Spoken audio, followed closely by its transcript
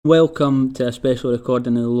Welcome to a special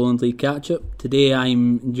recording of the Lowland League Catch-Up. Today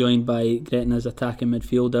I'm joined by Gretna's attacking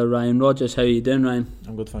midfielder Ryan Rogers. How are you doing, Ryan?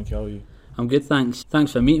 I'm good, thank you. How are you? I'm good, thanks.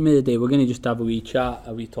 Thanks for meeting me today. We're going to just have a wee chat,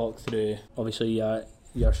 a wee talk through obviously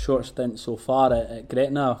your short stint so far at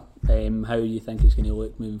Gretna, how you think it's going to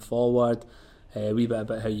look moving forward, a wee bit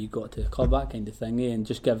about how you got to the club, that kind of thing, and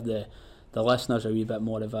just give the listeners a wee bit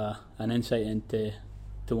more of an insight into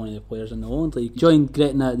one of the players in the Lowland League. Joined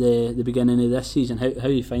Gretna at the beginning of this season. How are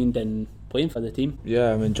you finding playing for the team?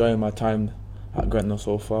 Yeah, I'm enjoying my time at Gretna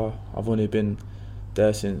so far. I've only been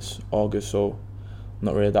there since August, so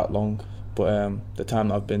not really that long. But the time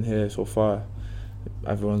that I've been here so far,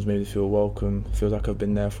 everyone's made me feel welcome. Feels like I've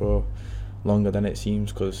been there for longer than it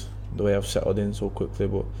seems because the way I've settled in so quickly.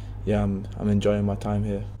 But yeah, I'm enjoying my time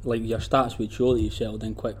here. Like your stats would show that you've settled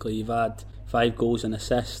in quickly. You've had 5 goals and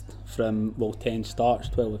assists from 10 starts,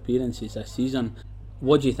 12 appearances this season.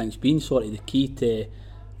 What do you think's been sort of the key to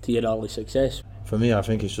your early success? For me, I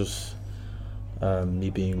think it's just me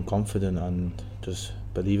being confident and just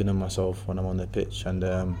believing in myself when I'm on the pitch, and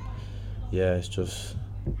yeah, it's just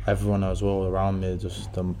everyone as well around me,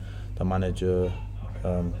 just the manager,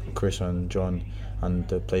 Chris and John, and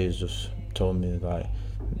the players just told me like,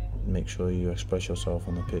 make sure you express yourself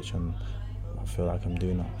on the pitch, and I feel like I'm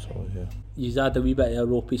doing that. So yeah. You've had a wee bit of a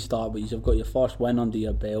ropey start, but you've got your first win under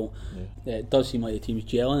your belt. Yeah. It does seem like the team's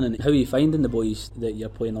gelling. And how are you finding the boys that you're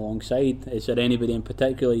playing alongside? Is there anybody in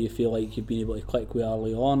particular you feel like you've been able to click with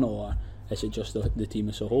early on, or is it just the team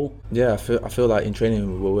as a whole? Yeah, I feel like in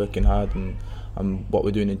training we're working hard, and what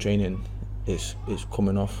we're doing in training is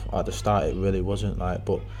coming off. At the start it really wasn't like,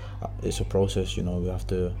 but it's a process. You know, we have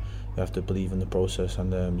to believe in the process,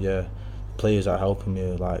 and yeah, players that are helping me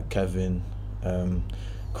like Kevin.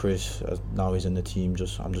 Chris, now he's in the team.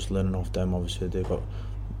 I'm just learning off them. Obviously, they've got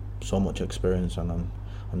so much experience, and I'm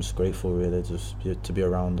just grateful really to be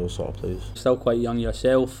around those sort of players. Still quite young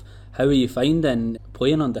yourself. How are you finding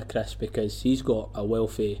playing under Chris? Because he's got a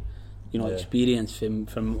wealth of experience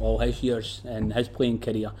from all his years in his playing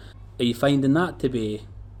career. Are you finding that to be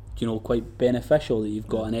quite beneficial that you've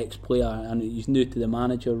got an ex-player and he's new to the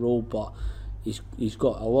manager role, but He's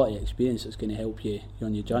got a lot of experience that's going to help you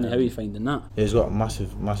on your journey? How are you finding that? He's got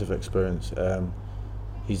massive experience.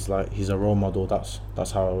 He's a role model.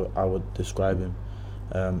 That's how I would describe him.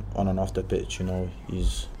 On and off the pitch,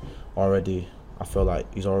 he's already. I feel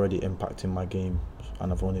like he's already impacting my game,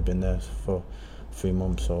 and I've only been there for 3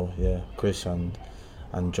 months. So yeah, Chris and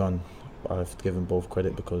John, I've given both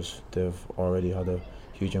credit because they've already had a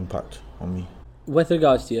huge impact on me. With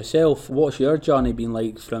regards to yourself, what's your journey been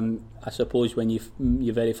like from, I suppose, when you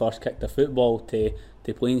very first kicked a football to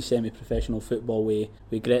playing semi-professional football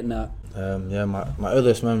with Gretna? Yeah, my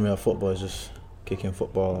earliest memory of football is just kicking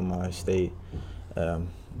football on my estate with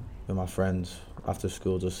my friends after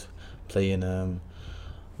school, just playing.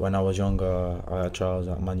 When I was younger, I had trials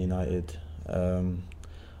at Man United.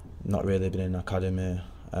 Not really been in academy.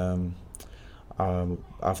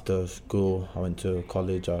 After school, I went to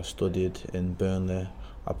college. I studied in Burnley.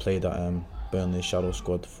 I played at Burnley Shadow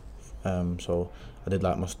Squad. So I did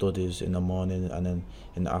like my studies in the morning, and then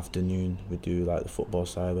in the afternoon we do like the football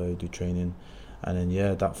side where we do training. And then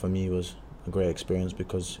yeah, that for me was a great experience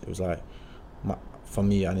because it was like for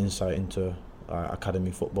me an insight into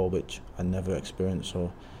academy football, which I never experienced.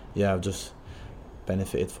 So yeah, I've just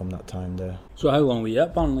benefited from that time there. So how long were you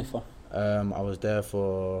at Burnley for? I was there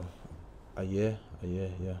for a year, yeah.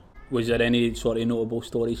 Was there any sort of notable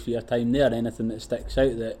stories for your time there? Anything that sticks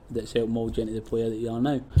out that's helped mould you into the player that you are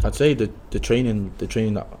now? I'd say the training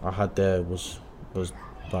that I had there was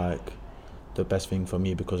like the best thing for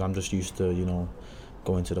me because I'm just used to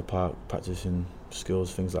going to the park, practicing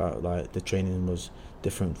skills, things like that. Like the training was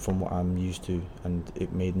different from what I'm used to, and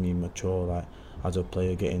it made me mature. Like as a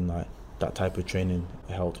player, getting like that type of training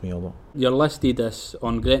helped me a lot. You're listed as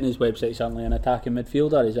on Gretna's website certainly an attacking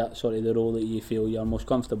midfielder. Is that sort of the role that you feel you're most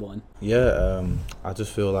comfortable in? Yeah, I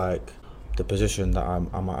just feel like the position that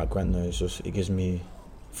I'm at Gretna is just, it gives me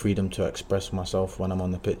freedom to express myself when I'm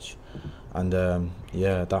on the pitch, and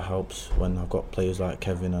yeah, that helps when I've got players like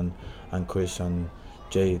Kevin and Chris and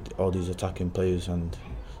Jay, all these attacking players, and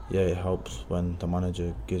yeah, it helps when the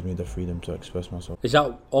manager gives me the freedom to express myself. Has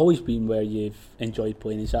that always been where you've enjoyed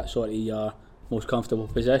playing? Is that sort of your most comfortable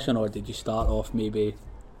position, or did you start off maybe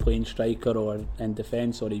playing striker or in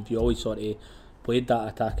defence, or have you always sort of played that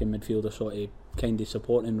attacking midfielder sort of kind of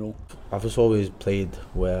supporting role? I've just always played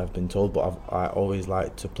where I've been told, but I always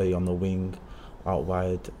like to play on the wing, out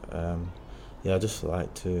wide. Yeah, I just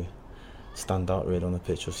like to stand out really on the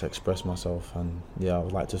pitch, just express myself, and yeah, I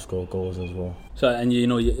would like to score goals as well. So, and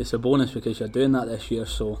it's a bonus because you're doing that this year,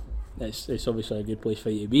 so it's obviously a good place for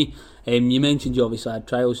you to be. You mentioned you obviously had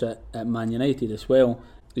trials at Man United as well.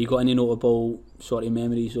 Have you got any notable sort of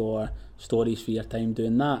memories or stories for your time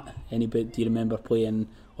doing that? Anybody do you remember playing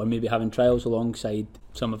or maybe having trials alongside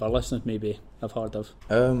some of our listeners maybe have heard of?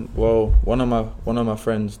 Well, one of my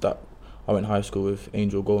friends that I went to high school with,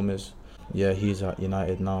 Angel Gomez, yeah, he's at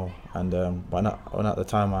United now, and when at the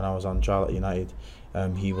time when I was on trial at United,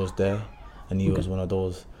 he was there, and he was one of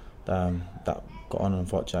those that got on.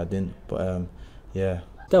 Unfortunately, I didn't, but yeah.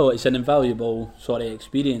 Still, it's an invaluable sort of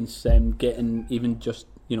experience, getting even just,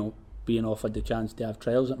 being offered the chance to have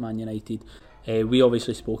trials at Man United. We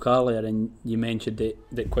obviously spoke earlier and you mentioned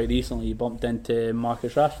that quite recently you bumped into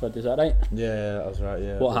Marcus Rashford, is that right? Yeah, that's right,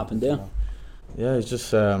 yeah. What happened there? Yeah,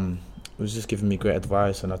 he was just giving me great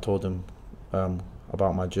advice, and I told him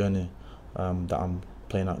about my journey that I'm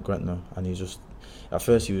playing at Gretna, and at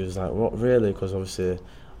first he was like, what, really? Because obviously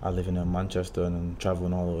I live in Manchester and I'm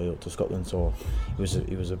travelling all the way up to Scotland, so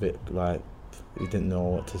he was a bit like, he didn't know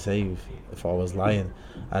what to say if I was lying,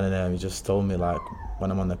 and then he just told me, like,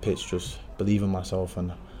 when I'm on the pitch, just believe in myself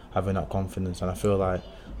and having that confidence, and I feel like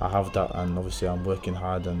I have that, and obviously I'm working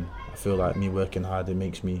hard, and I feel like me working hard, it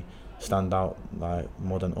makes me stand out like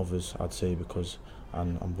more than others, I'd say, because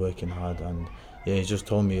I'm working hard. And yeah, he just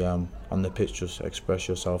told me on the pitch, just express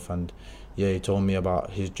yourself, and yeah, he told me about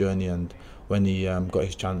his journey, and when he got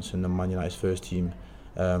his chance in the Man United's first team,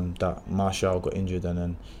 that Martial got injured, and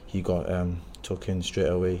then he got took in straight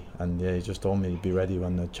away, and yeah, he just told me to be ready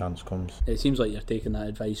when the chance comes. It seems like you're taking that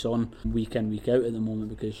advice on week in, week out at the moment,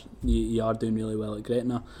 because you are doing really well at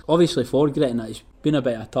Gretna. Obviously for Gretna, it's been a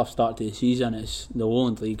bit of a tough start to the season. It's the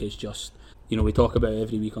Lowland League is just, we talk about it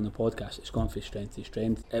every week on the podcast, it's gone from strength to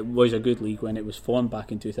strength. It was a good league when it was formed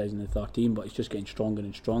back in 2013, but it's just getting stronger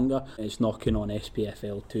and stronger. It's knocking on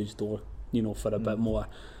SPFL 2's door, for a bit more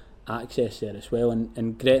access there as well.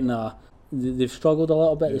 And Gretna, they've struggled a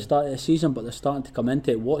little bit at the start of the season, but they're starting to come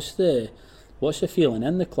into it. What's the feeling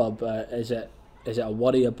in the club? Is it a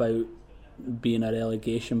worry about being a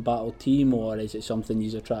relegation battle team, or is it something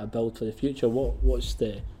you're trying to build for the future? What's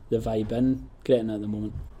the vibe in Gretna at the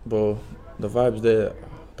moment? Well, the vibes there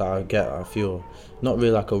that I get, I feel not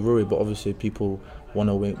really like a worry, but obviously people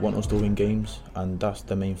want us to win games, and that's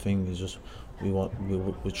the main thing. Is just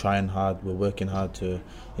we're trying hard, we're working hard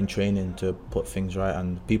in training to put things right,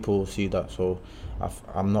 and people see that. So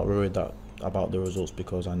I'm not worried about the results,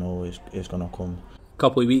 because I know it's gonna come. A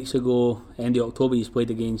couple of weeks ago, end of October, he's played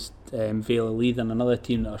against Vale Leith, and another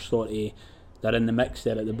team that are they're in the mix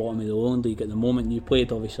there at the bottom of the Lowland League at the moment. You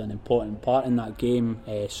played obviously an important part in that game,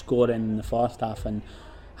 scoring in the first half and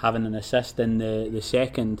having an assist in the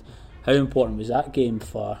second. How important was that game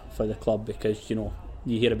for the club? Because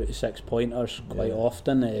you hear about the 6-pointers quite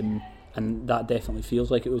often, and that definitely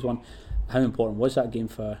feels like it was one. How important was that game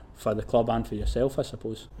for the club and for yourself, I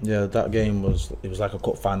suppose? Yeah, that game was like a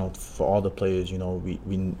cup final for all the players. We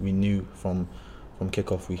knew from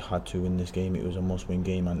kick-off we had to win this game. It was a must-win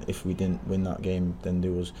game, and if we didn't win that game, then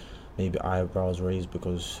there was maybe eyebrows raised,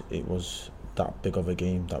 because it was that big of a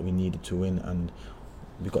game that we needed to win, and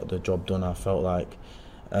we got the job done. I felt like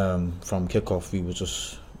from kick-off we were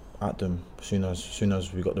just at them. As soon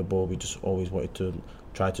as we got the ball, we just always wanted to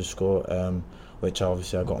try to score, which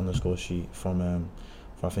obviously I got on the score sheet from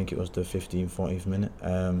I think it was the 14th minute,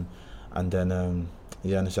 and then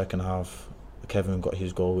in the second half Kevin got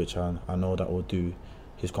his goal, which I know that will do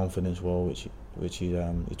his confidence well, which he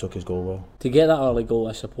took his goal well. To get that early goal,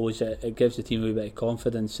 I suppose it gives the team a bit of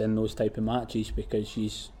confidence in those type of matches, because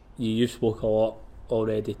you spoke a lot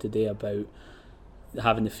already today about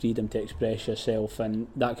having the freedom to express yourself, and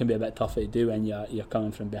that can be a bit tougher to do when you're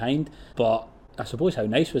coming from behind. But I suppose, how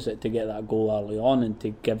nice was it to get that goal early on and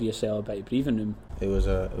to give yourself a bit of breathing room? It was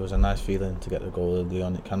a nice feeling to get the goal early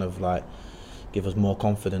on. It kind of like gave us more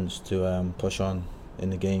confidence to push on in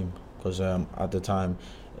the game, because at the time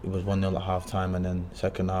it was 1-0 at half time, and then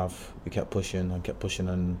second half we kept pushing,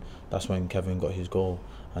 and that's when Kevin got his goal.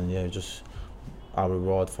 And yeah, just our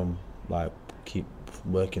reward from like keep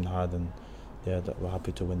working hard, and yeah, that we're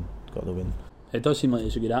happy to win, got the win. It does seem like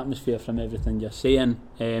there's a good atmosphere from everything you're saying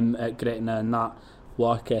at Gretna, and that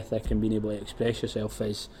work ethic and being able to express yourself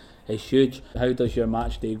is huge. How does your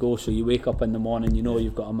match day go? So you wake up in the morning,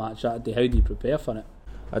 you've got a match that day. How do you prepare for it?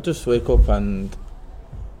 I just wake up and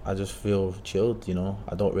I just feel chilled,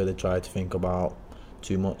 I don't really try to think about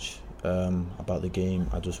too much about the game.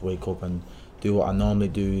 I just wake up and do what I normally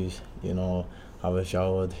do, have a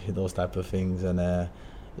shower, those type of things, and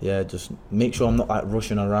just make sure I'm not like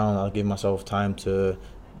rushing around. I'll give myself time to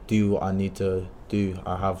do what I need to do.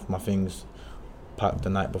 I have my things packed the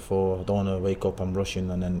night before. I don't want to wake up and rushing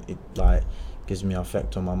and then it like gives me an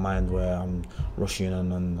effect on my mind where I'm rushing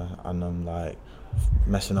and I'm like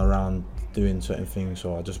messing around doing certain things.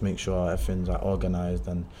 So I just make sure everything's like organised,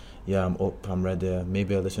 and yeah, I'm up, I'm ready.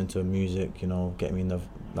 Maybe I listen to music, you know, get me in the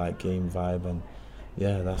like game vibe, and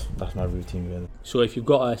yeah, that's my routine really. So if you've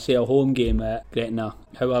got a home game at Gretna,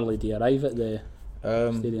 how early do you arrive at the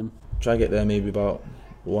stadium? Try to get there maybe about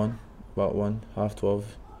 1, 12:30.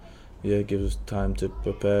 Yeah, gives us time to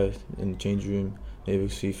prepare in the change room, maybe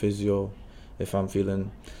see physio if I'm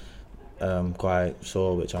feeling quite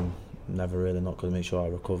sore, which I'm never really, not going to make sure I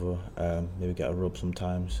recover. Maybe get a rub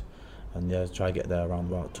sometimes, and yeah, try to get there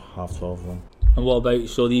around about 12:30. And what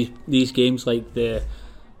about these games like the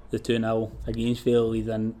 2-0 against Vale,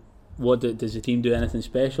 then does the team do anything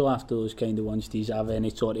special after those kind of ones? Do you have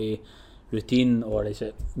any sort of routine, or is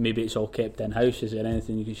it maybe it's all kept in house? Is there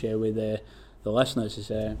anything you can share with the listeners? Is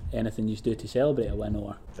there anything you do to celebrate a win?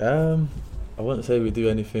 Or I wouldn't say we do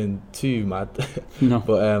anything too mad. No.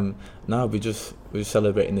 But now we just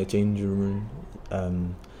celebrate in the changing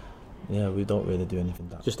room. Yeah, we don't really do anything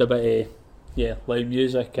that. Just a bit of loud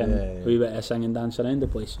music and a wee bit of sing and dance around the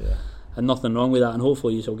place. Yeah. And nothing wrong with that, and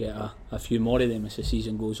hopefully you'll get a few more of them as the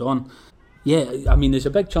season goes on. Yeah, I mean, there's a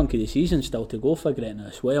big chunk of the season still to go for Gretna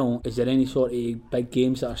as well. Is there any sort of big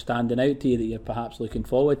games that are standing out to you that you're perhaps looking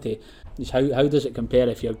forward to? How does it compare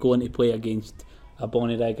if you're going to play against a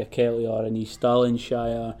Bonnyrigg, a Kelty or an East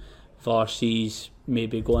Stirlingshire versus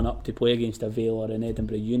maybe going up to play against a Vale or an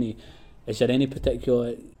Edinburgh Uni? Is there any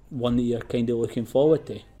particular one that you're kind of looking forward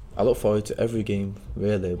to? I look forward to every game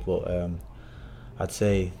really, but I'd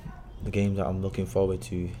say the game that I'm looking forward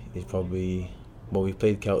to is probably, well, we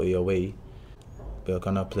played Kelty away. We're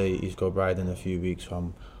going to play East Kilbride in a few weeks, so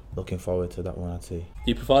I'm looking forward to that one, I'd say. Do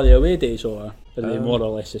you prefer the away days, or are they more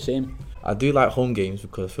or less the same? I do like home games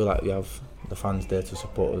because I feel like we have the fans there to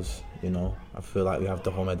support us, you know. I feel like we have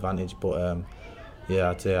the home advantage, but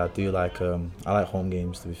yeah, I'd say I do like I like home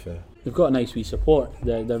games, to be fair. They've got a nice wee support.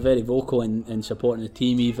 They're very vocal in supporting the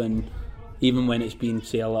team, even when it's been,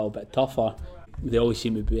 say, a little bit tougher. They always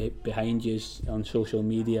seem to be behind you on social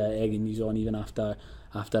media, egging you on even after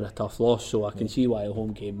a tough loss. So I can see why a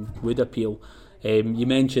home game would appeal. You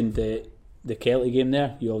mentioned the Kelty game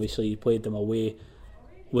there. You played them away.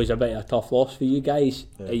 Was a bit of a tough loss for you guys.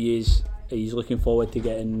 Yeah. Are you looking forward to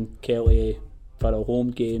getting Kelty for a home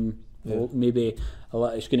game? Yeah. Maybe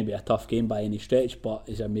it's going to be a tough game by any stretch, but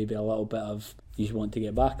is there maybe a little bit of you just want to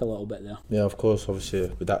get back a little bit there? Yeah, of course. Obviously,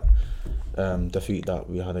 with that defeat that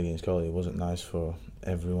we had against Kelty, it wasn't nice for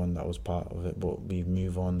everyone that was part of it. But we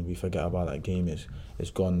move on. We forget about that game.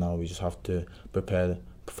 It's gone now. We just have to prepare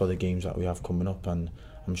for the games that we have coming up, and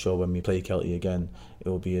I'm sure when we play Kelty again,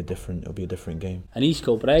 it'll be a different game. And East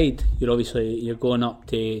Kilbride, you're going up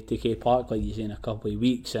to K Park, like you say, in a couple of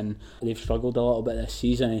weeks, and they've struggled a little bit this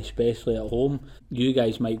season, especially at home. You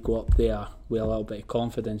guys might go up there with a little bit of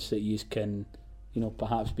confidence that you can,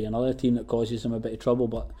 perhaps be another team that causes them a bit of trouble.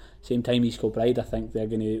 But at the same time, East Kilbride, I think they're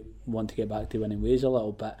going to want to get back to winning ways a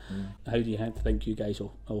little bit. How do you think you guys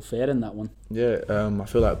will fare in that one? Yeah, I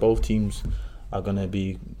feel like both teams are going to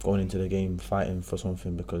be going into the game fighting for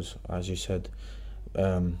something, because, as you said,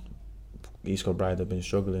 East Kilbride have been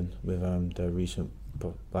struggling with their recent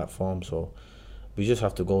form, so we just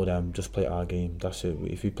have to go there and just play our game. That's it.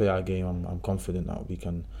 If we play our game, I'm confident that we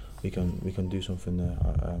can do something there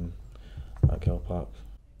at Kell Park.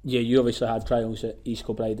 Yeah, you obviously had trials at East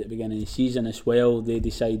Kilbride at the beginning of the season as well. They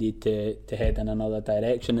decided to head in another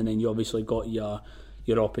direction, and then you obviously got your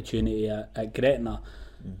opportunity at Gretna.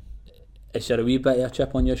 Is there a wee bit of a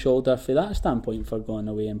chip on your shoulder for that standpoint, for going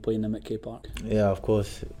away and playing them at K Park? Yeah, of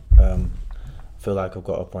course. I feel like I've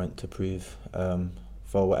got a point to prove.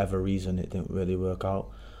 For whatever reason, it didn't really work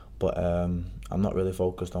out. But I'm not really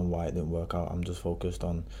focused on why it didn't work out. I'm just focused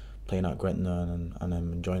on playing at Gretna and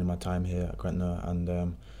I'm enjoying my time here at Gretna.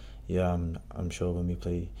 And yeah, I'm sure when we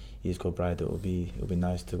play East Kilbride, it'll be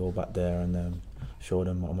nice to go back there and show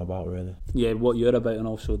them what I'm about, really. Yeah, what you're about, and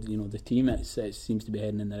also the team. It seems to be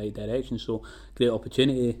heading in the right direction. So great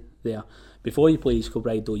opportunity there. Before you play East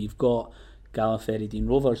Kilbride, though, you've got Gallagher-Ferrydean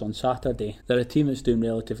Rovers on Saturday. They're a team that's doing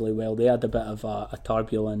relatively well. They had a bit of a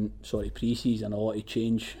turbulent pre-season, a lot of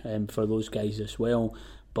change for those guys as well.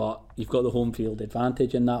 But you've got the home field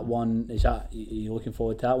advantage in that one. Are you looking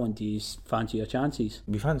forward to that one? Do you fancy your chances?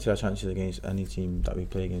 We fancy our chances against any team that we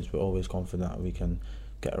play against. We're always confident that we can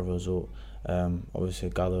get a result. Obviously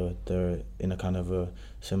Gallagher, they're in a kind of a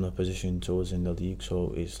similar position to us in the league,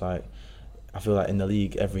 so it's like, I feel like in the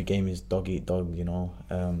league every game is dog eat dog,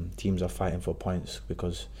 teams are fighting for points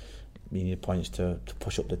because we need points to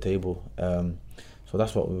push up the table, so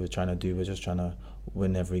that's what we were trying to do. We're just trying to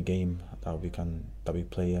win every game that we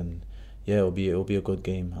play, and yeah, it'll be a good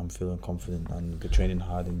game. I'm feeling confident, and we're training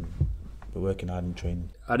hard and we're working hard in training.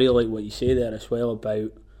 I really like what you say there as well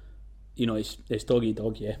about, it's dog eat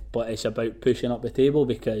dog, yeah, but it's about pushing up the table,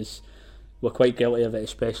 because we're quite guilty of it,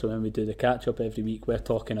 especially when we do the catch up every week. We're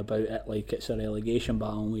talking about it like it's a relegation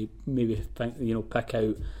battle, and we maybe think, pick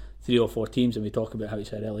out 3 or 4 teams and we talk about how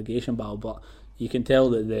it's a relegation battle, but you can tell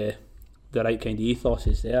that the right kind of ethos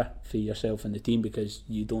is there for yourself and the team, because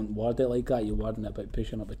you don't word it like that. You're wording it about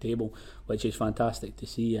pushing up the table, which is fantastic to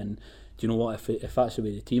see. And do you know what, if that's the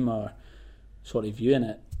way the team are sort of viewing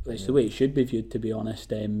it, it's the way it should be viewed, to be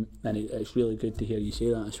honest. And it's really good to hear you say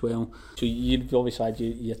that as well. So you've obviously had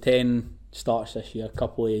your 10 starts this year, a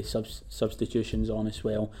couple of substitutions on as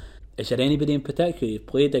well. Is there anybody in particular you've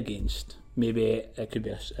played against? Maybe it could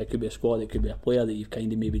be a squad, it could be a player that you've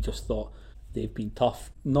kind of maybe just thought they've been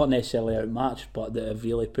tough, not necessarily outmatched, but that have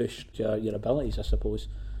really pushed your abilities, I suppose,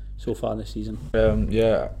 so far this season.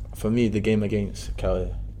 Yeah, for me, the game against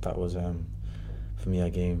Kelly, that was for me a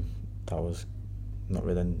game that was not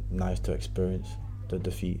really nice to experience, the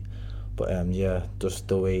defeat. But yeah, just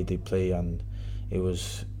the way they play, and it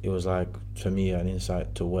was like, for me, an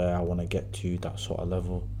insight to where I want to get to, that sort of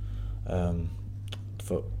level.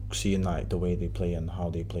 For seeing like the way they play and how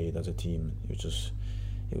they played as a team, it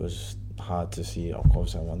was hard to see. Of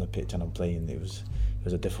course, I'm on the pitch and I'm playing. It was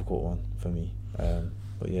a difficult one for me.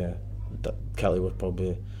 But yeah, Kelly was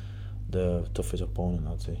probably the toughest opponent,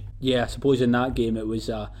 I'd say. Yeah, I suppose in that game it was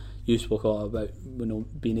you spoke a lot about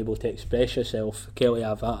being able to express yourself. Kelly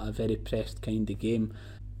have a very pressed kind of game,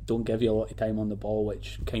 don't give you a lot of time on the ball,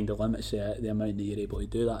 which kind of limits the amount that you're able to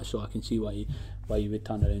do that. So I can see why you would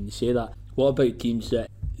turn around and say that. What about teams that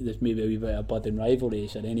there's maybe a wee bit of budding rivalry?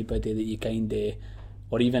 Is there anybody that you kind of,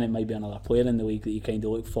 or even it might be another player in the league that you kind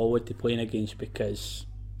of look forward to playing against? Because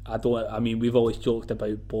we've always joked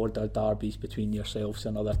about border derbies between yourselves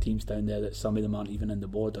and other teams down there, that some of them aren't even in the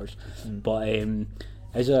borders. But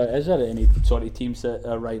is there any sort of teams that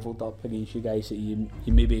are rivalled up against you guys that you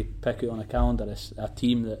maybe pick out on a calendar as a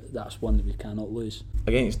team that's one that we cannot lose?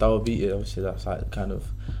 Against Dalbeatia, obviously that's like kind of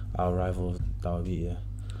our rival, Dalbeatia.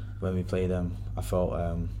 When we played them, I felt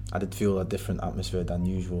I did feel a different atmosphere than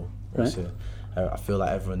usual. Right. I feel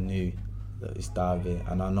like everyone knew that it's Derby,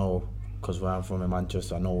 and I know, because where I'm from in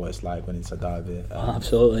Manchester, I know what it's like when it's a derby.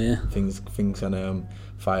 Absolutely, yeah. Things can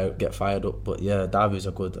get fired up, but yeah, derbies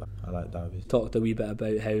are good. I like derbies. Talked a wee bit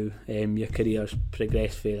about how your career's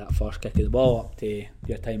progressed from that first kick of the ball up to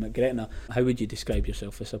your time at Gretna. How would you describe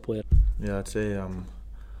yourself as a player? Yeah, I'd say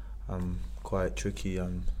I'm quite tricky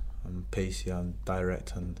and pacey and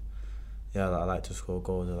direct, and yeah, I like to score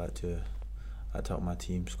goals. I like to help my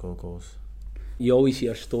team score goals. You always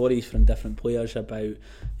hear stories from different players about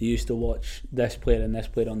they used to watch this player and this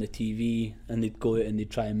player on the TV, and they'd go out and they'd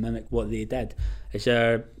try and mimic what they did. Is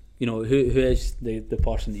there, who is the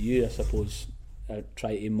person that you, I suppose,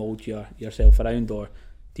 try to mould yourself around, or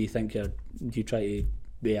do you think do you try to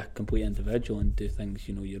be a complete individual and do things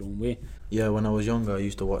your own way? Yeah, when I was younger, I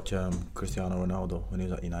used to watch Cristiano Ronaldo when he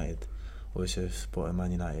was at United. Obviously, supporting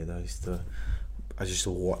Man United, I used to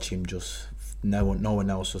watch him. Just no one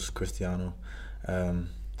else, just Cristiano.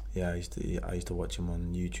 Yeah, I used to watch him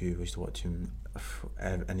on YouTube. I used to watch him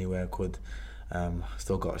anywhere I could.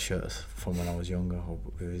 Still got shirts from when I was younger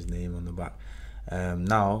with his name on the back.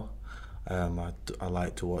 Now, I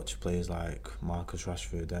like to watch players like Marcus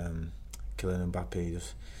Rashford, Kylian Mbappe,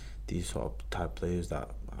 just these sort of type players that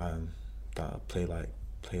play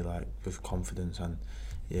like with confidence, and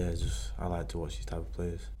yeah, I like to watch these type of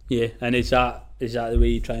players. Yeah, and is that the way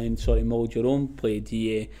you try and sort of mould your own play?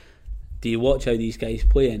 Do you watch how these guys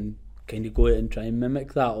play and kind of go out and try and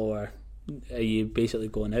mimic that, or are you basically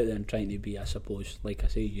going out there and trying to be, I suppose, like I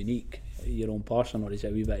say, unique, your own person, or is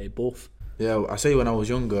it a wee bit of both? Yeah, I say when I was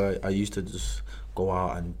younger, I used to just go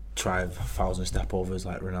out and try 1,000 step overs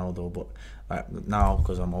like Ronaldo, but like now,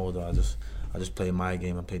 because I'm older, I just play my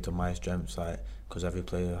game and play to my strengths, like, because every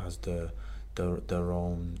player has their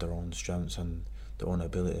own strengths and their own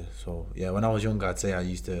ability. So yeah, when I was younger, I'd say I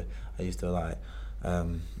used to like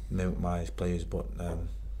mimic my players, but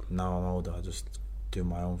now I'm older, I just do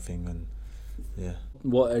my own thing, and yeah.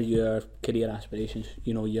 What are your career aspirations?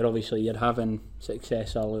 You're having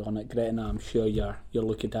success early on at Gretna. I'm sure you're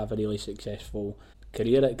looking to have a really successful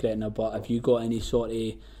career at Gretna, but have you got any sort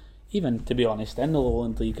of, even to be honest, in the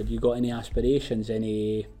Lowland League, have you got any aspirations,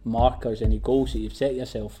 any markers, any goals that you've set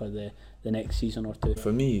yourself for the next season or two?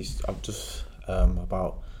 For me, I'm just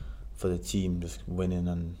about for the team, just winning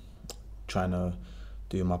and trying to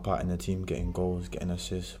do my part in the team, getting goals, getting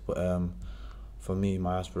assists. But for me,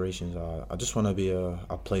 my aspirations are, I just want to be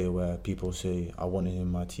a player where people say I want him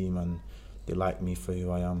in my team, and they like me for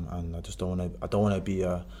who I am, and I just don't want to be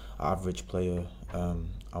a average player. I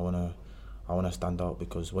want to stand out,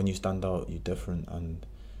 because when you stand out, you're different. And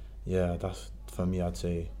yeah, that's for me. I'd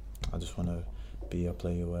say I just want to be a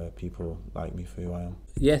player where people like me for who I am.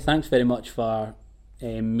 Yeah, thanks very much for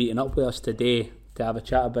meeting up with us today to have a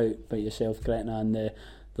chat about yourself, Gretna, and the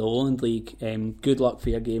Lowland League. Good luck for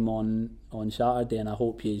your game on Saturday, and I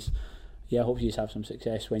hope you have some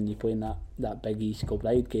success when you play in that big East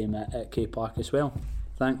Kilbride game at K Park as well.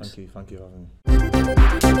 Thanks. Thank you for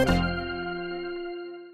having me.